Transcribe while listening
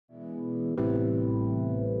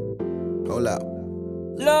Hold up.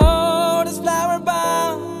 Lord is flower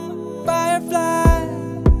bound, firefly.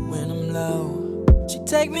 When I'm low, she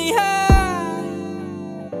take me high.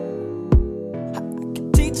 I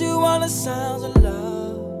can teach you all the sounds of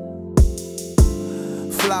love.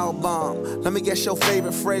 Flower bomb, let me guess your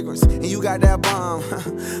favorite fragrance. And you got that bomb.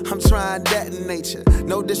 I'm trying that in nature.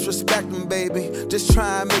 No disrespecting, baby. Just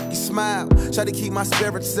try and make you smile. Try to keep my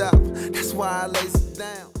spirits up. That's why I lays it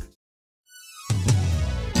down.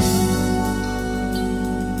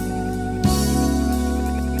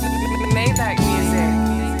 Maybach music.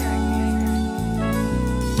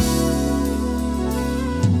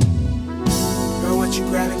 Girl, what you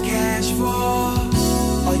grabbing cash for?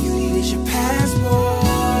 All you need is your passport.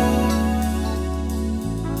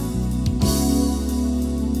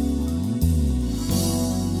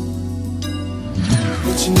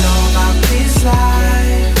 What you know about this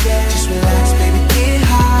life? Yeah. Just relax, baby, get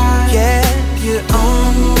high. Yeah, you're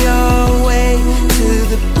on your way to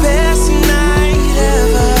the best night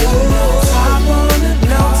ever. No top on the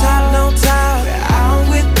no top, out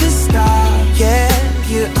with the stars. Yeah,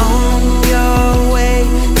 you're on your way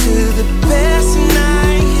to the best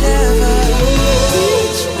night ever.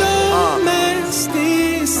 Each romance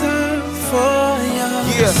needs up for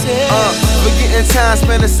yourself. Forgetting time,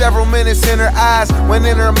 spending several minutes in her eyes. When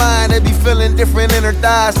in her mind, they be feeling different in her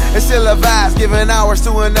thighs. It's still a vibe, giving hours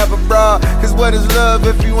to another broad. Cause what is love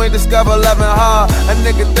if you ain't discover loving hard? A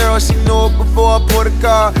nigga thorough, she knew it before I bought a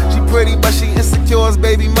car. She pretty, but she insecure as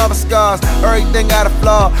baby mother scars. Everything got a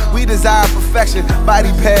flaw, we desire perfection.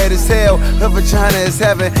 Body pad is hell, her vagina is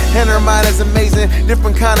heaven. And her mind is amazing,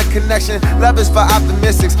 different kind of connection. Love is for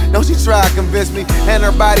optimistics, don't she try to convince me. And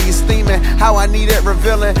her body is steaming, how I need it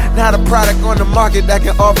revealing. Not a product on the market that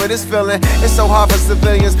can offer this feeling. It's so hard for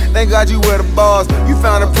civilians, thank God you wear the balls. You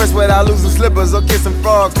found a prince without losing slippers or kissing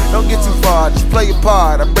frogs. Don't get too far, just play your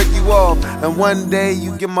part, I break you off. And one day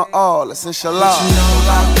you give my all, it's inshallah. What you know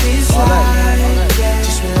about this life? Yeah.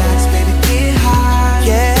 Just relax, baby, get high.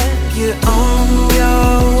 Yeah, you're on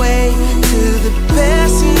your way to the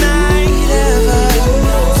best night ever.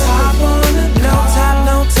 No top on the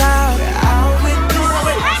no top, out with the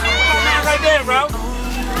Right there, bro.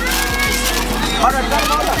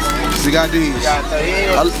 She got these.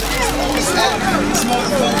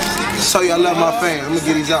 Show you I love my fans. I'm gonna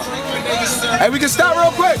get these out. Hey, we can stop real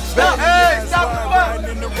quick. Stop. Hey, stop real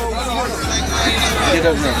quick. Get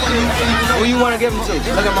up now. Who you want to give them to?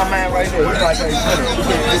 Look at my man right there. He's like, hey, you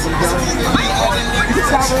can't get some done. You can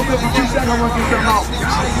stop real quick for 2 seconds. I want to get them out.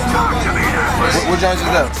 What joint is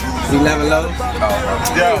that? 11 low?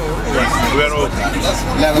 Yeah. We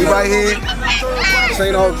got to We right here.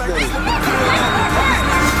 St. Augustine.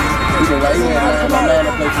 We been right here, man. My man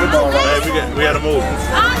that play football right Hey, we got to move.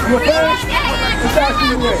 You a fan? What's that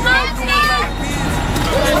you with?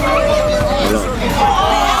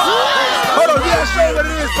 Hold on, yeah, show them what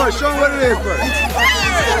it is first. Show them what it is first.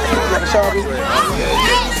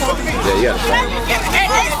 Yeah.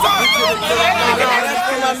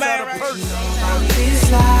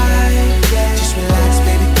 this life.